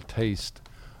little taste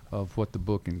of what the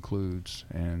book includes.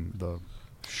 And the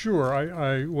Sure.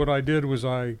 I what I did was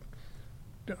I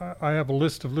have a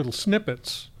list of little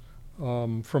snippets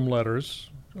from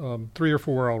letters, 3 or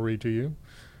 4 I'll read to you,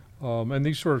 and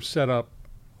these sort of set up,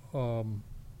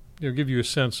 give you a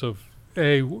sense of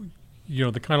the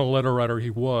kind of letter writer he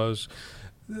was.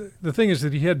 The thing is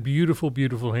that he had beautiful,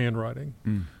 beautiful handwriting.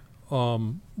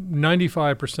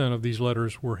 95% of these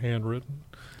letters were handwritten.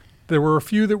 There were a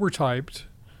few that were typed,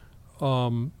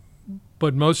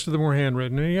 but most of them were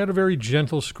handwritten. And he had a very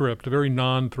gentle script, a very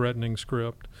non-threatening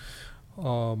script.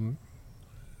 So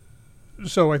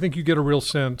I think you get a real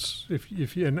sense if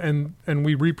you, and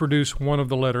we reproduce one of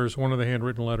the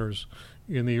handwritten letters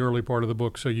in the early part of the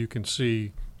book, so you can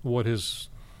see what his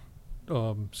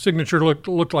signature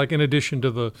looked like, in addition to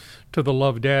the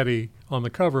Love, Daddy on the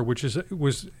cover, which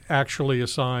was actually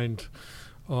assigned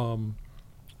from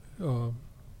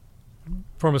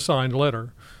a signed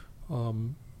letter.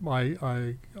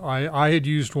 I had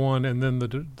used one, and then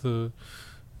the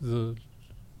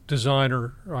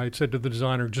designer, I said to the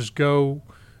designer, just go,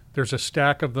 there's a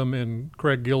stack of them in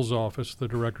Craig Gill's office, the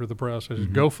director of the press. I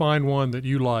said, go find one that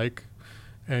you like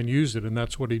and use it, and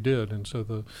that's what he did. And so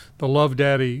the Love,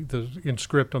 Daddy, in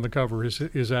script on the cover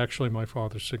is actually my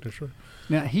father's signature.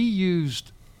 Now, he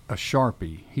used a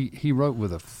Sharpie. He wrote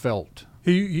with a felt.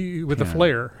 He with pen. a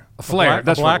flare. A flare.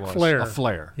 That's black what it was. flare. A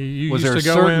flare. He was used there a to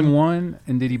go certain in, one,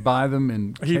 and did he buy them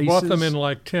in cases? He bought them in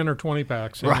like 10 or 20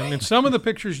 packs. Right. And in some of the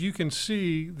pictures, you can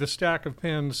see the stack of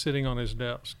pens sitting on his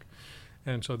desk.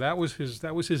 And so that was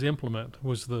his implement,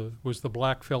 was the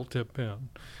black felt tip pen.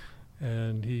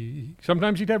 And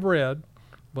sometimes he'd have red,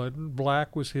 but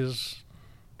black was his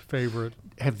favorite.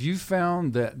 Have you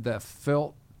found that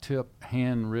felt tip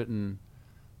handwritten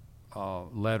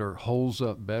letter holds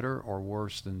up better or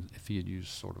worse than if he had used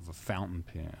sort of a fountain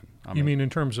pen? You mean in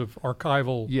terms of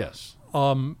archival? Yes.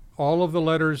 All of the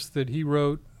letters that he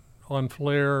wrote on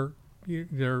Flair,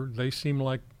 they seem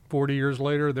like 40 years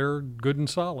later, they're good and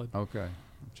solid. Okay.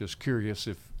 Just curious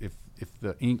if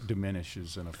the ink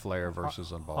diminishes in a Flair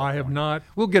versus a ballpoint. I have not.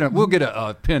 We'll get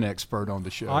a pen expert on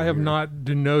the show. I have here. not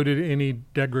denoted any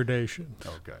degradation.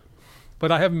 Okay.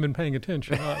 But I haven't been paying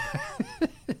attention.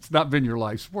 It's not been your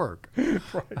life's work.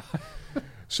 Right.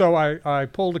 So I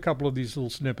pulled a couple of these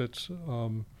little snippets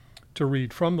to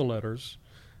read from the letters,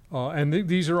 and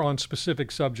these are on specific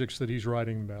subjects that he's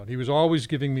writing about. He was always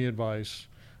giving me advice,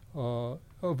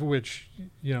 of which,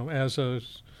 as a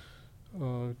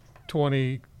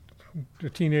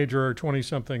teenager or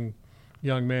 20-something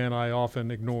young man, I often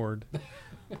ignored,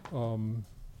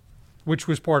 which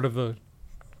was part of the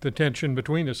tension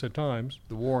between us at times.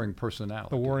 The warring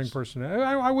personalities.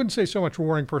 I wouldn't say so much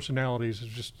warring personalities,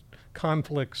 it's just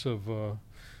conflicts of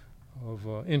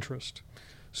interest.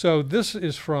 So this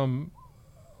is from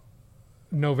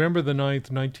November the 9th,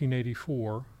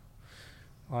 1984.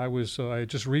 I had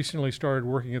just recently started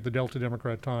working at the Delta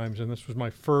Democrat-Times, and this was my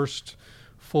first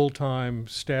full-time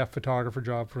staff photographer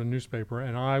job for a newspaper,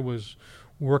 and I was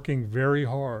working very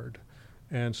hard.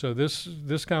 And so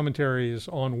this commentary is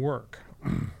on work.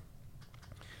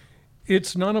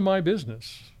 It's none of my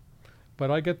business, but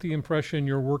I get the impression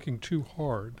you're working too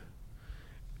hard.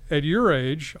 At your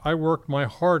age, I worked my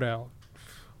heart out.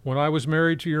 When I was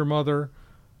married to your mother,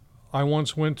 I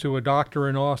once went to a doctor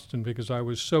in Austin because I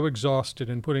was so exhausted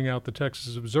in putting out the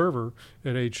Texas Observer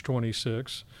at age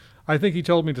 26. I think he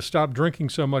told me to stop drinking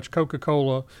so much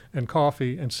Coca-Cola and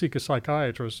coffee and seek a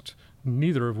psychiatrist,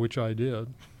 neither of which I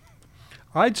did.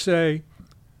 I'd say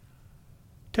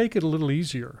take it a little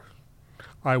easier.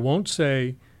 I won't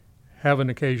say have an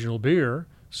occasional beer,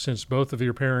 since both of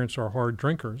your parents are hard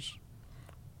drinkers,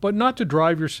 but not to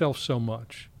drive yourself so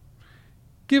much.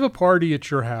 Give a party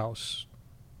at your house.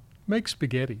 Make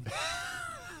spaghetti.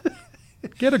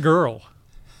 Get a girl.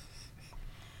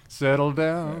 Settle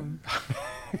down.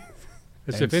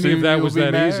 As if any of that was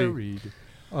that married. easy.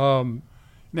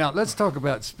 Now, let's talk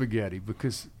about spaghetti,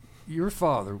 because your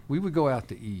father, we would go out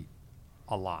to eat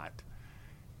a lot,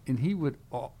 and he would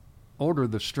order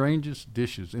the strangest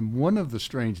dishes. And one of the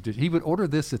strange dishes, he would order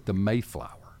this at the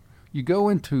Mayflower. You go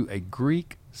into a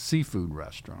Greek seafood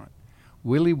restaurant,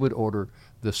 Willie would order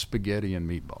the spaghetti and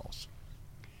meatballs.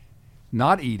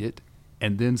 Not eat it,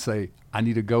 and then say, I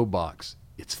need a go box.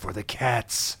 It's for the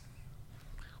cats.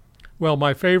 Well,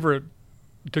 my favorite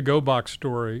to-go box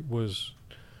story was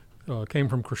came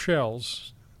from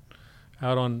Chrishell's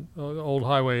out on Old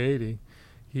Highway 80.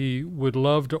 He would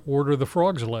love to order the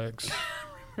frog's legs.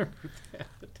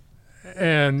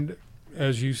 And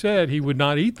as you said, he would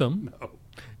not eat them. No.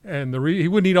 And he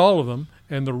wouldn't eat all of them.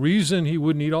 And the reason he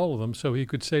wouldn't eat all of them, so he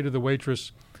could say to the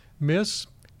waitress, Miss,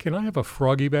 can I have a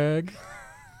froggy bag?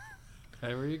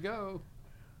 There you go.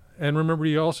 And remember,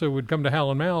 he also would come to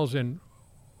Hal and Mal's and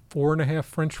 4.5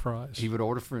 French fries. He would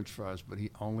order French fries, but he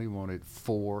only wanted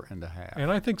 4.5.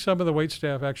 And I think some of the wait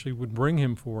staff actually would bring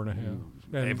him 4.5.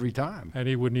 And, every time. And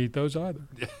he wouldn't eat those either.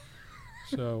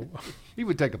 So He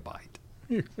would take a bite.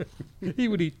 he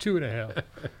would eat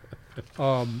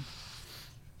 2.5.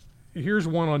 Here's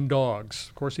one on dogs.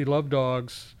 Of course, he loved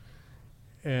dogs.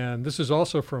 And this is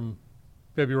also from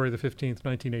February the 15th,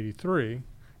 1983.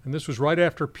 And this was right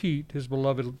after Pete, his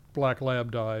beloved black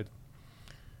lab, died.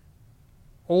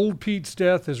 Old Pete's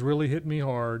death has really hit me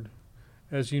hard.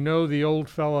 As you know, the old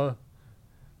fella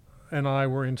and I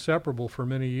were inseparable for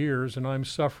many years, and I'm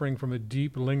suffering from a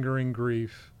deep, lingering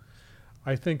grief.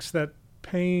 I think that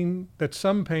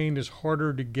some pain is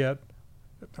harder to get.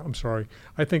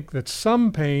 I think that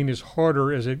some pain is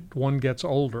harder as one gets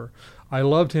older. I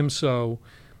loved him so.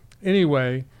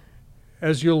 Anyway,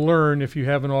 as you'll learn if you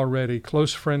haven't already,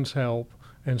 close friends help,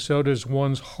 and so does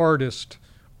one's hardest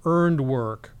earned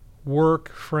work,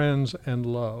 friends, and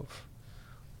love.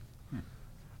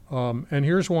 And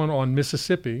here's one on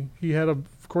Mississippi. He had,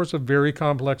 of course, a very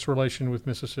complex relation with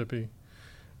Mississippi.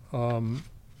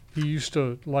 He used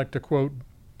to like to quote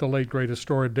the late great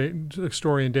historian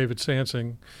David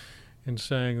Sansing in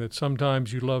saying that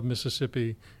sometimes you love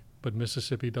Mississippi, but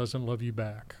Mississippi doesn't love you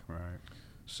back. Right.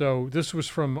 So this was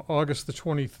from August the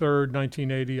 23rd,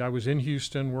 1980. I was in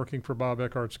Houston working for Bob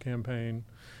Eckhart's campaign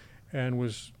and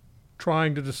was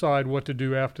trying to decide what to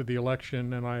do after the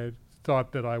election, and I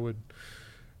thought that I would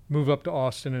move up to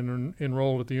Austin and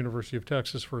enroll at the University of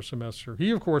Texas for a semester.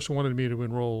 He, of course, wanted me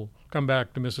to come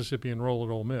back to Mississippi and enroll at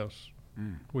Ole Miss,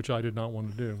 which I did not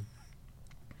want to do.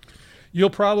 You'll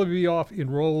probably be off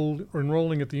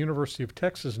enrolling at the University of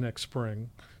Texas next spring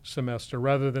semester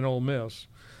rather than Ole Miss.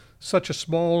 Such a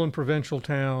small and provincial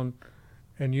town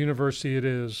and university it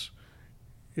is.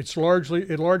 It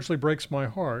largely breaks my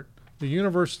heart. The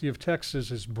University of Texas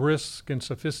is brisk and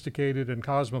sophisticated and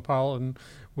cosmopolitan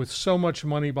with so much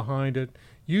money behind it.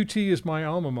 UT is my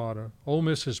alma mater. Ole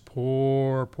Miss is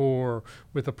poor,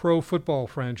 with a pro football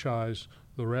franchise,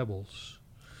 the Rebels.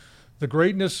 The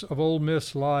greatness of Ole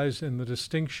Miss lies in the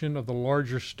distinction of the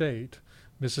larger state,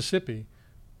 Mississippi,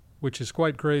 which is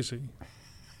quite crazy.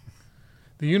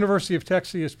 The University of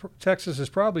Texas is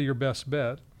probably your best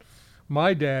bet.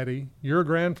 My daddy, your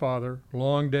grandfather,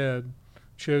 long dead,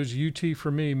 chose UT for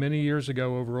me many years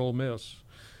ago over Ole Miss.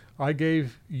 I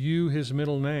gave you his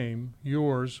middle name,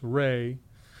 yours, Ray.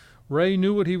 Ray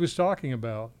knew what he was talking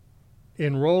about.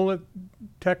 Enroll at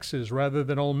Texas rather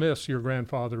than Ole Miss, your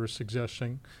grandfather is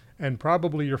suggesting, and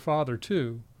probably your father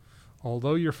too,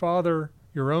 although your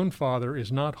own father,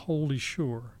 is not wholly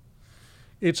sure.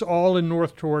 It's all in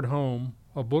North Toward Home,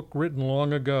 a book written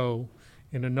long ago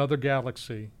in another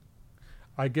galaxy.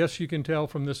 I guess you can tell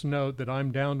from this note that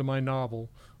I'm down to my novel,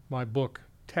 my book,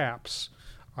 Taps.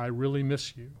 I really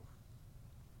miss you.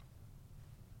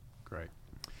 Great.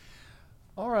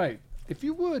 All right. If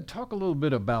you would, talk a little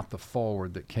bit about the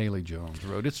foreword that Kaylie Jones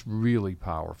wrote. It's really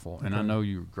powerful, and I know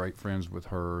you're great friends with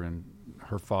her, and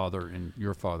her father and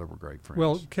your father were great friends.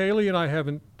 Well, Kaylie and I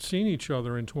haven't seen each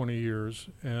other in 20 years,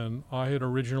 and I had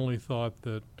originally thought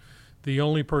that the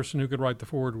only person who could write the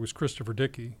foreword was Christopher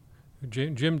Dickey,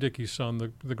 Jim Dickey's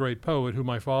son, the great poet who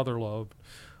my father loved.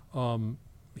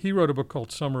 He wrote a book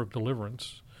called Summer of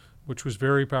Deliverance, which was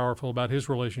very powerful about his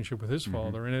relationship with his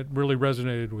father, and it really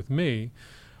resonated with me.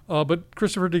 But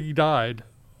Christopher Dickey died,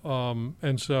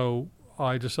 and so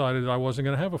I decided I wasn't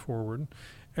going to have a foreword.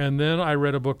 And then I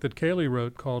read a book that Kaylee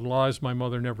wrote called Lies My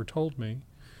Mother Never Told Me,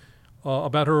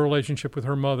 about her relationship with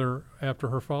her mother after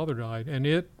her father died. And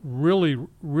it really,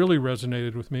 really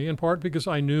resonated with me, in part because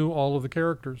I knew all of the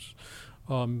characters.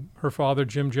 Her father,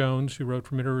 Jim Jones, who wrote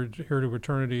From Here to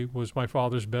Eternity, was my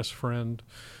father's best friend.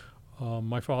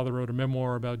 My father wrote a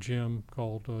memoir about Jim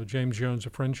called James Jones, A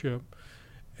Friendship.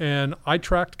 And I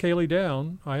tracked Kaylee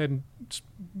down. I hadn't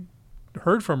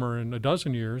heard from her in a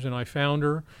dozen years, and I found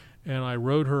her, and I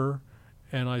wrote her,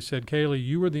 and I said, Kaylee,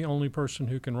 you are the only person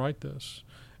who can write this.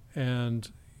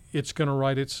 And it's going to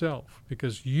write itself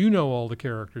because you know all the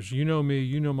characters. You know me,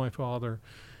 you know my father.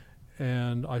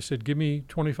 And I said, give me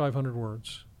 2,500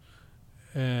 words.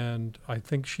 And I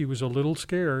think she was a little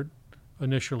scared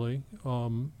initially.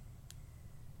 And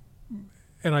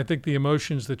I think the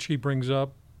emotions that she brings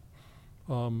up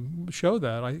show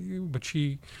that. But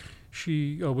she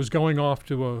was going off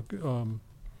to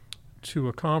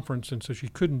a conference, and so she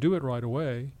couldn't do it right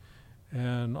away.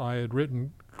 And I had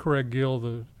written Craig Gill,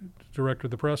 the director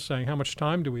of the press, saying, how much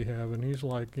time do we have? And he's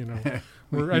like, I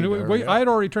had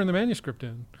already turned the manuscript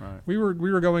in. Right. We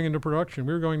were going into production.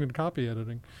 We were going into copy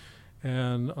editing.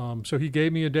 And so he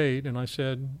gave me a date, and I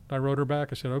wrote her back.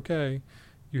 I said, okay,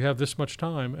 you have this much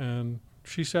time. And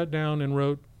she sat down and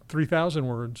wrote 3,000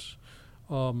 words,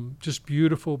 just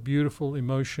beautiful, beautiful,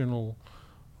 emotional,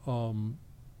 and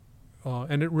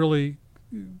it really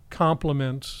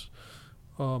complements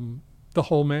the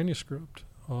whole manuscript.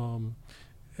 And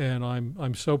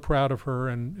I'm so proud of her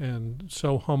and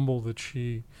so humble that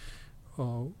she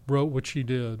wrote what she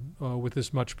did with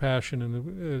as much passion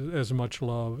and as much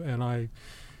love. And I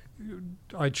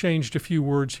changed a few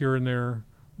words here and there,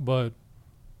 but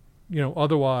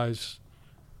otherwise,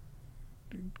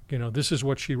 this is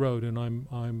what she wrote, and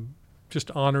I'm just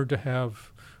honored to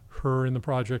have her in the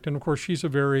project. And of course, she's a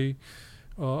very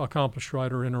accomplished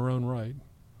writer in her own right.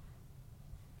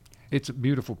 It's a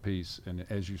beautiful piece, and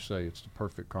as you say, it's the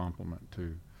perfect complement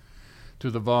to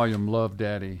the volume Love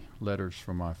Daddy, Letters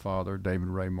from My Father, David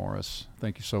Ray Morris.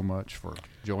 Thank you so much for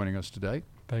joining us today.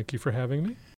 Thank you for having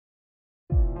me.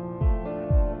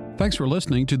 Thanks for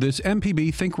listening to this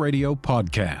MPB Think Radio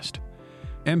podcast.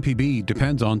 MPB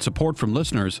depends on support from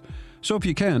listeners, so if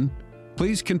you can,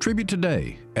 please contribute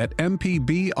today at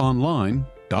mpbonline.org.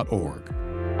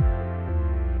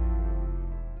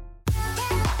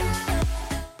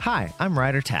 Hi, I'm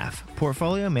Ryder Taff,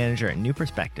 Portfolio Manager at New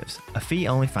Perspectives, a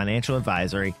fee-only financial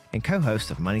advisory and co-host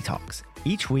of Money Talks.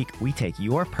 Each week, we take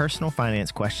your personal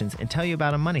finance questions and tell you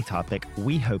about a money topic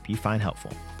we hope you find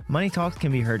helpful. Money Talks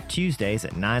can be heard Tuesdays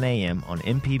at 9 a.m. on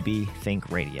MPB Think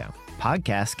Radio.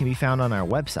 Podcasts can be found on our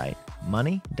website,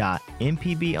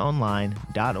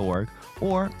 money.mpbonline.org,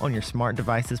 or on your smart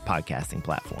device's podcasting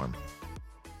platform.